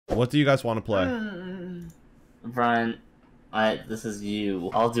What do you guys want to play? Brian, this is you.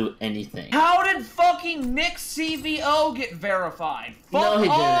 I'll do anything. How did fucking Nick CVO get verified? No, he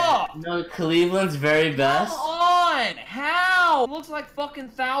off! didn't. No, Cleveland's very best. Come on! How? Looks like fucking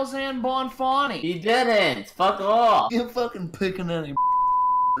Thousand Bonfani. He didn't. Fuck off. You're fucking picking any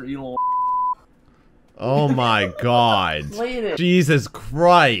you little. Oh my god. Jesus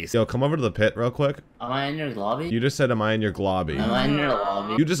Christ. Yo, come over to the pit real quick. Am I in your lobby? You just said, am I in your globby? Am I in your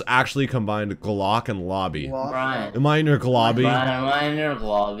lobby? You just actually combined Glock and lobby. Brian. Am I in your globby? Brian, am I in your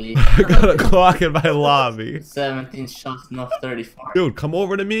lobby? I got a Glock in my lobby. 17 shots, no 34. Dude, come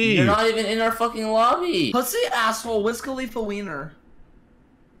over to me. You're not even in our fucking lobby. Pussy asshole, Wiz Khalifa Wiener.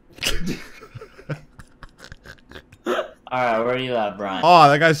 Alright, where are you at, Brian? Oh,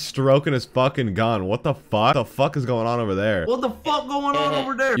 that guy's stroking his fucking gun. What the fuck? What the fuck is going on over there? What the fuck going on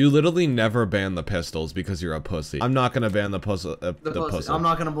over there? You literally never ban the pistols because you're a pussy. I'm not gonna ban the puzzle. The puzzle. I'm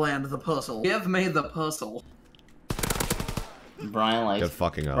not gonna ban the puzzle. Give me the puzzle. Brian likes. Get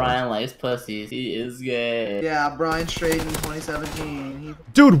fucking out. Brian likes pussies. He is gay. Yeah, Brian straight in 2017.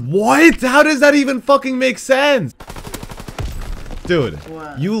 Dude, what? How does that even fucking make sense? Dude,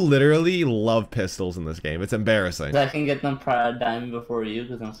 what? You literally love pistols in this game. It's embarrassing. I can get them proud diamond before you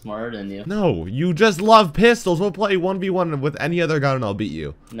because I'm smarter than you. No, you just love pistols. We'll play 1v1 with any other gun and I'll beat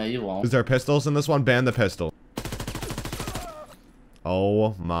you. No, you won't. Is there pistols in this one? Ban the pistol.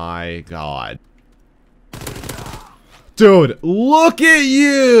 Oh my god. Dude, look at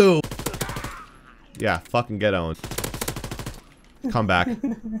you! Yeah, fucking get owned. Come back.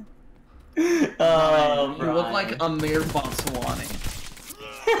 Oh, you look like Amir Bonswani.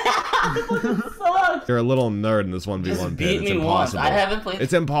 You're a little nerd in this 1v1 Just pit. beat It's me once. impossible. I haven't played.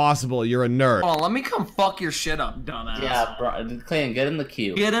 It's impossible. You're a nerd. Oh, let me come fuck your shit up, dumbass. Yeah, bro. Clayton, get in the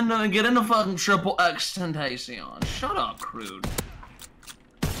queue. Get in the fucking triple X Temptation. Shut up, Crude.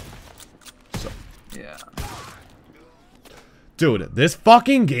 So, yeah. dude, this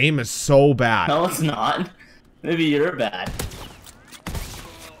fucking game is so bad. No, it's not. Maybe you're bad.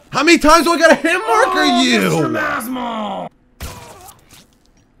 How many times do I gotta hit marker you? Mr. Masmo!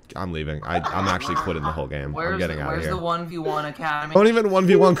 I'm leaving. I'm actually quitting the whole game. I'm getting out of here. Where's the 1v1 Academy? Don't even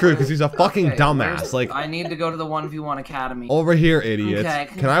 1v1 Crew because he's a fucking dumbass. Like, I need to go to the 1v1 Academy. over here, idiots. Okay,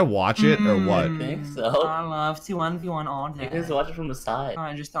 can I watch it or what? I think so. I love to 1v1 all day. You can just watch it from the side.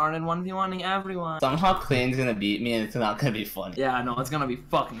 I just started 1v1ing everyone. Somehow Clayton's gonna beat me and it's not gonna be fun. Yeah, no, it's gonna be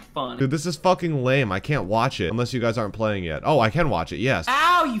fucking fun. Dude, this is fucking lame. I can't watch it unless you guys aren't playing yet. Oh, I can watch it. Yes.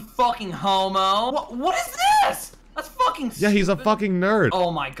 Ow, you fucking homo! What is this? That's fucking Yeah, he's a fucking nerd.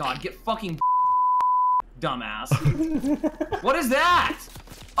 Oh my god, get fucking dumbass. What is that?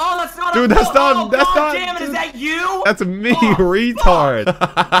 Oh, that's not Dude, that's not- that's not- damn it, is that you? That's me, Oh, retard.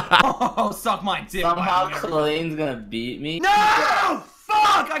 Oh, suck my dick. Somehow Clayton's gonna beat me. No!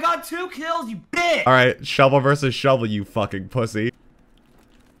 Fuck! I got 2 kills, you bitch! Alright, shovel versus shovel, you fucking pussy.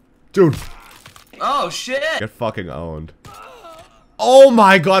 Dude, Oh, shit! get fucking owned. Oh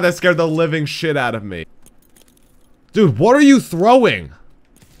my god, that scared the living shit out of me. Dude, what are you throwing?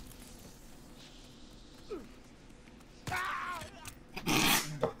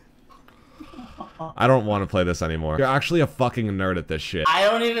 I don't want to play this anymore. You're actually a fucking nerd at this shit. I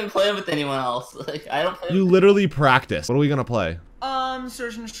don't even play with anyone else. Like, I don't play You with literally practice. What are we gonna play?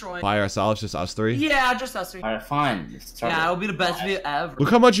 Search and destroy. By ourselves, just us three? Yeah, just us 3. Alright, fine. Start Yeah, it'll be the best video ever. Look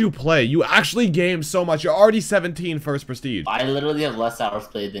how much you play. You actually game so much. You're already 17 first prestige. I literally have less hours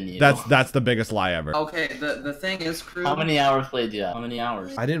played than you. That's the biggest lie ever. Okay, the thing is, Crude. How many hours played do you have? How many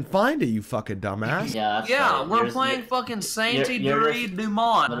hours? I didn't find it, you fucking dumbass. Yeah, that's Yeah, right. we're Yours- playing fucking Sainty you're Dury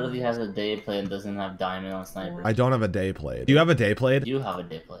Dumont. Literally has a day play and doesn't have diamond on sniper. I don't have a day played. Do you have a day played? You have a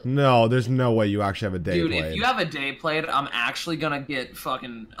day play. No, there's no way you actually have a day Dude, played. if you have a day played, I'm actually gonna get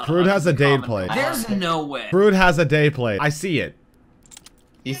fucking. Crude has a day comment. played. There's no way. Crude has a day played. I see it.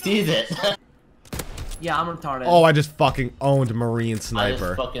 He sees it. Yeah, I'm retarded. Oh, I just fucking owned Marine I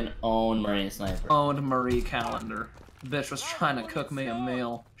Sniper. just fucking own Marine Sniper. Owned Marie Calendar. Bitch was trying to cook me a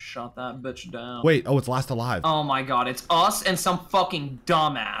meal. Shut that bitch down. Wait, oh, it's last alive. Oh my god, it's us and some fucking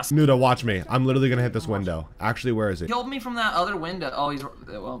dumbass. Nudah, watch me. I'm literally gonna hit this window. Actually, where is it? Killed me from that other window. Oh, he's.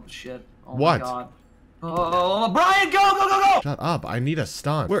 Well, shit. Oh What? my god. Oh, Brian, go! Shut up, I need a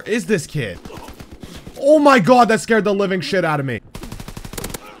stun. Where is this kid? Oh my god, that scared the living shit out of me.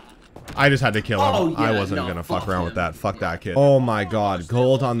 I just had to kill him. Oh, yeah, I wasn't gonna fuck around with that. Fuck that kid. Oh my god,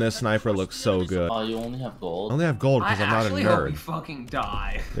 gold on this sniper looks so good. Oh, you only have I gold? only have gold because I'm not a actually hope you nerd. fucking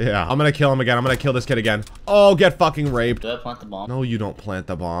die. Yeah, I'm gonna kill him again. I'm gonna kill this kid again. Oh, get fucking raped. Do I plant the bomb? No, you don't plant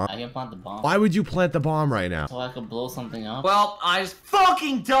the bomb. I can plant the bomb. Why would you plant the bomb right now? So I could blow something up? Well, I just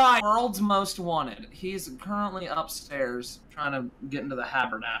fucking died. World's most wanted. He's currently upstairs trying to get into the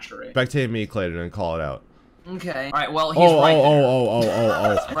haberdashery. Spectate me, Clayton, and call it out. Okay. All right. Well, he's right there.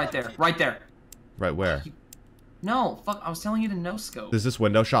 Oh. Right there. Right there. Right where? No, fuck. I was telling you to no scope. Does this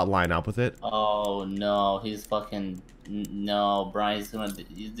window shot line up with it? Oh no, he's fucking no. Brian's gonna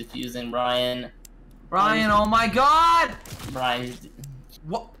he's defusing Brian. Brian, oh my god! Brian.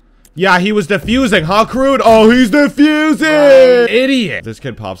 What? Yeah, he was defusing, huh, Crude? Oh, he's defusing! Right. Idiot! If this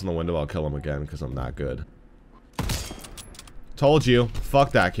kid pops in the window, I'll kill him again because I'm that good. Told you.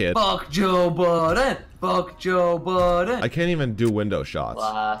 Fuck that kid. Fuck Joe Budden. Fuck Joe Budden. I can't even do window shots.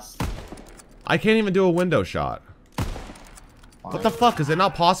 Last. I can't even do a window shot. What the fuck? Is it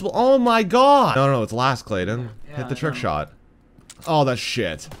not possible? Oh my god! No, it's last, Clayton. Yeah, Hit the I trick know. shot. Oh, that's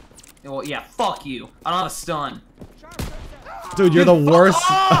shit. Well, yeah, fuck you. I don't have a stun. Dude, you're Dude, the fuck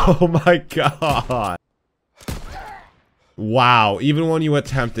worst. off! Oh my god. Wow, even when you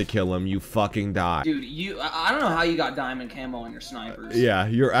attempt to kill him, you fucking die. Dude, I don't know how you got diamond camo on your snipers. Yeah,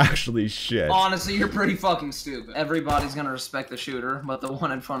 you're actually shit. Honestly, you're pretty fucking stupid. Everybody's gonna respect the shooter, but the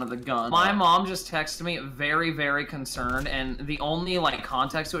one in front of the gun. My mom just texted me very, very concerned, and the only, like,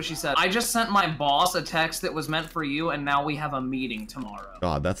 context to it, she said, I just sent my boss a text that was meant for you, and now we have a meeting tomorrow.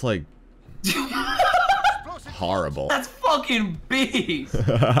 God, that's like horrible. That's fucking beast.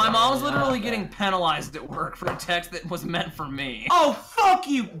 My mom's literally getting penalized at work for a text that was meant for me. Oh, fuck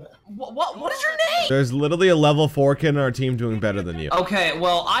you. What is your name? There's literally a level 4 kid in our team doing better than you. Okay,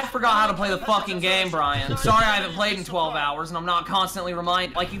 well, I forgot how to play the fucking game, Brian. Sorry I haven't played in 12 hours, and I'm not constantly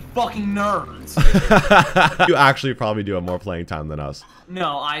reminded, like you fucking nerds. You actually probably do have more playing time than us.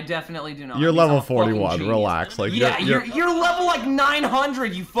 No, I definitely do not. You're Because level I'm a fucking 41, genius. relax. Like, Yeah, you're you're level like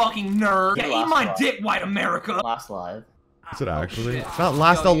 900, you fucking nerd. Yeah, eat my dick, white America. Last live. Is it actually? shit. It's not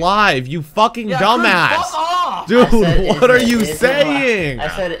last alive, you fucking Yeah, dumbass. Chris, fuck off. Dude, I said, what are you saying? I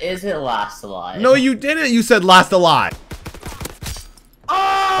said, is it last alive? No, you didn't. You said last alive.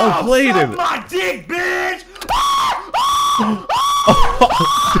 Oh, Clayton. suck my dick, bitch.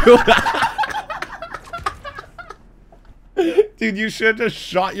 Dude, you should have just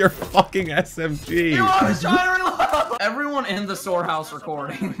shot your fucking SMG. You are trying to reload. Everyone in the storehouse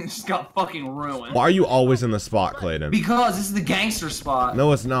recording just got fucking ruined. Why are you always in the spot, Clayton? Because this is the gangster spot.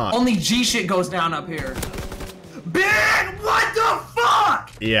 No, it's not. Only G shit goes down up here. Bitch, what the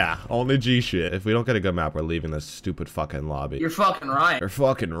fuck? Yeah, only G shit. If we don't get a good map, we're leaving this stupid fucking lobby. You're fucking right. You're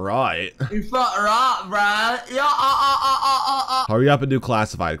fucking right. You're fucking right, bruh. Yeah, Hurry up and do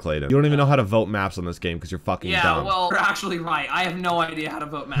classified, Clayton. You don't even know how to vote maps on this game because you're fucking Yeah, dumb. well, you're actually right. I have no idea how to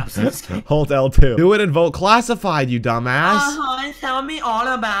vote maps in this game. Hold L2. Do it and vote classified, you dumbass. Tell me all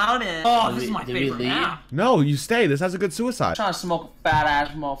about it. Oh, this is my Did we favorite leave? map. No, you stay. This has a good suicide. Trying to smoke a fat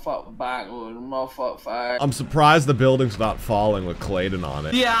ass motherfucker backwards, motherfucker. I'm surprised the building's not falling with Clayton on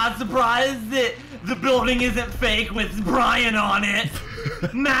it. Yeah, I'm surprised that the building isn't fake with Brian on it.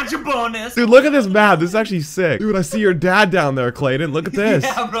 Match a bonus. Dude, look at this map. This is actually sick. Dude, I see your dad down there, Clayton. Look at this.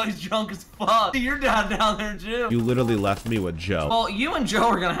 Yeah, bro, he's drunk as fuck. Your dad down there, too. You literally left me with Joe. Well, you and Joe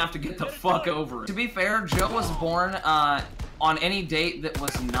are gonna have to get the fuck over it. To be fair, Joe was born on any date that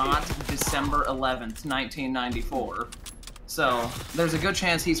was not December 11th, 1994. So, there's a good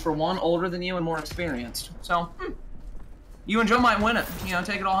chance he's, for one, older than you and more experienced. So, you and Joe might win it. You know,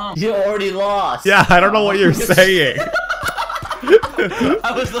 take it all home. You already lost. Yeah, I don't know what you're saying.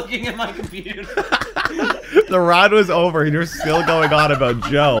 I was looking at my computer. The round was over and you're still going on about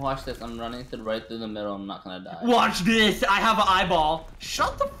Joe. Watch this. I'm running right through the middle. I'm not gonna die. Watch this. I have an eyeball.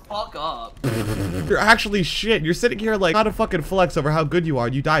 Shut the fuck up. You're actually shit. You're sitting here like, how to fucking flex over how good you are.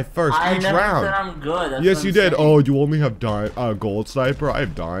 You die first I each never round. said I'm good. That's Yes, what you I'm did. saying. Oh, you only have gold sniper? I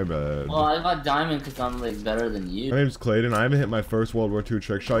have diamond. Well, I got diamond because I'm like better than My you. name's Clayton. I haven't hit my first World War II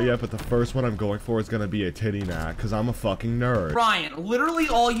trick shot yet, but the first one I'm going for is gonna be a titty knack, because I'm a fucking nerd. Brian, literally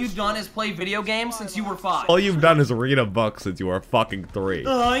all you've done is play video games since you were 5. All you've done is read a book since you were fucking 3.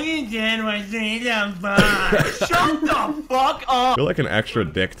 All you did was read a book. Shut the fuck up. I feel like an extra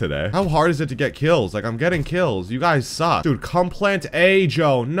dick today. How hard is it to get kills? Like, I'm getting kills. You guys suck. Dude, come plant A,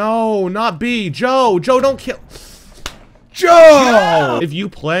 Joe. No, not B. Joe, don't kill. Joe! If you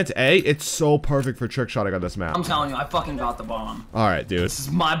plant A, it's so perfect for trick shotting on this map. I'm telling you, I fucking got the bomb. Alright, dude. This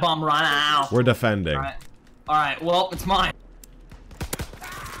is my bomb right now. We're defending. Alright, well, it's mine.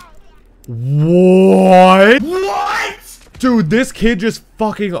 What? What? Dude, this kid just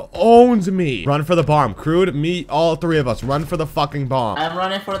fucking owns me. Run for the bomb. Crude, me, all three of us. Run for the fucking bomb. I'm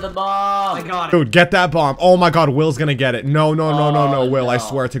running for the bomb. I got it. Dude, get that bomb. Oh my god, Will's gonna get it. No, Will. I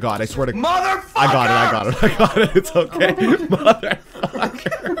swear to God. I swear to Motherfucker! I got it. It's okay. Motherfucker.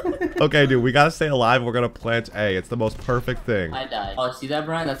 Okay, dude, we gotta stay alive. We're gonna plant A. It's the most perfect thing. I died. Oh, see that,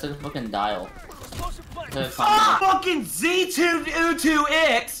 Brian? That's a fucking dial. Fucking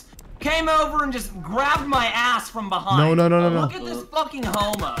Z2U2X came over and just grabbed my ass from behind. No. Look at this fucking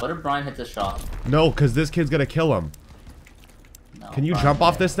homo. What if Brian hits a shot? No, because this kid's gonna kill him. No, Can you Brian jump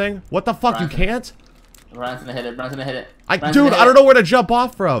off this thing? What the fuck? You can't? Brian's gonna hit it. Brian's gonna hit it. Dude, I don't know where to jump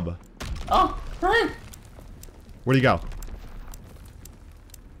off from. Oh, Brian. Where'd he go?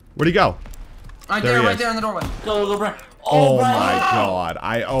 Where'd he go? Right There he there is. Go, Brian. Oh Brian. my god.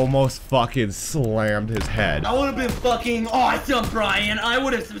 I almost fucking slammed his head. I would have been fucking awesome, Brian. I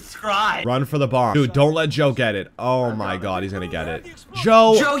would have subscribed. Run for the bomb. Dude, don't let Joe get it. Oh my god, he's gonna get it.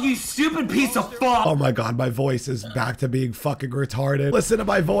 Joe! Joe, you stupid piece of fuck! Oh my god, my voice is back to being fucking retarded. Listen to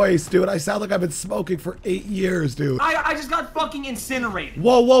my voice, dude. I sound like I've been smoking for 8 years, dude. I just got fucking incinerated.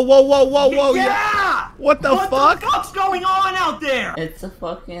 Whoa. Yeah! What the fuck? What the fuck's going on out there? It's a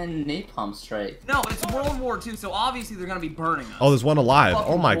fucking napalm strike. No, it's World War II, so obviously they're gonna be burning us. Oh, there's one alive.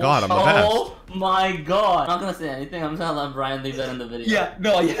 Oh my god, I'm the best. Oh my god. I'm not gonna say anything. I'm just gonna let Brian leave that in the video. Yeah,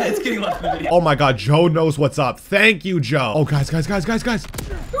 it's getting left in the video. Oh my god, Joe knows what's up. Thank you, Joe. Oh, guys.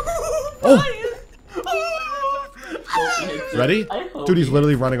 Oh. Ready? Dude, he's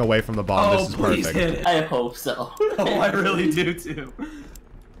literally running away from the bomb. This is please perfect. hit it. I hope so. Oh, I really do too.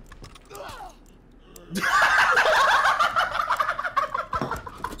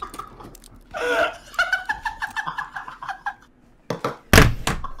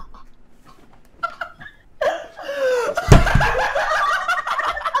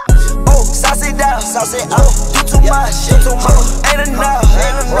 Sauce it up, you too much, ain't enough,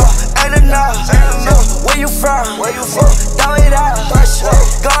 where you from, throw it out,